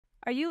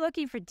Are you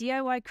looking for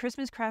DIY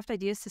Christmas craft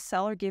ideas to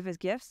sell or give as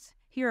gifts?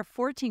 Here are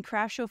 14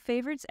 craft show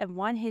favorites and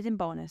one hidden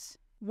bonus.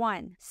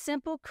 1.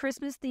 Simple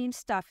Christmas-themed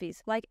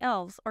stuffies like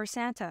elves or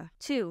Santa.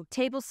 2.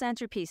 Table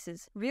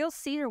centerpieces. Real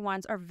cedar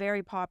ones are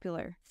very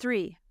popular.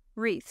 3.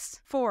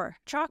 Wreaths. 4.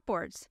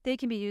 Chalkboards. They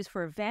can be used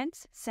for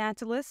events,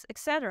 Santa lists,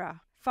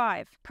 etc.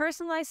 5.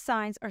 Personalized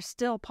signs are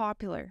still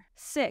popular.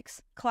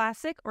 6.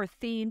 Classic or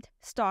themed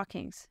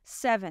stockings.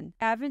 7.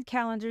 Advent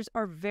calendars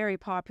are very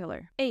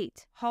popular.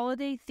 8.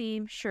 Holiday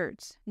themed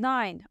shirts.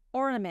 9.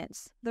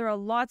 Ornaments. There are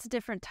lots of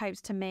different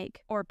types to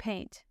make or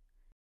paint.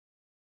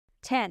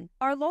 10.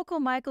 Our local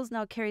Michaels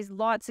now carries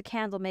lots of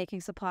candle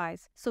making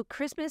supplies, so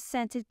Christmas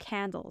scented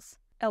candles.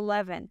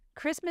 11.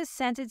 Christmas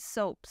scented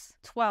soaps.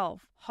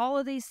 12.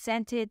 Holiday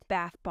scented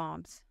bath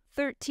bombs.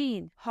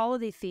 13.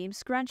 Holiday-themed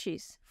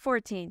scrunchies.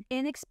 14.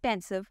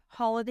 Inexpensive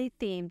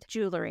holiday-themed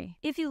jewelry.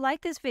 If you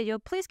like this video,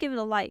 please give it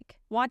a like.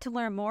 Want to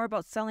learn more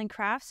about selling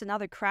crafts and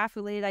other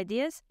craft-related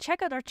ideas?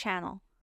 Check out our channel.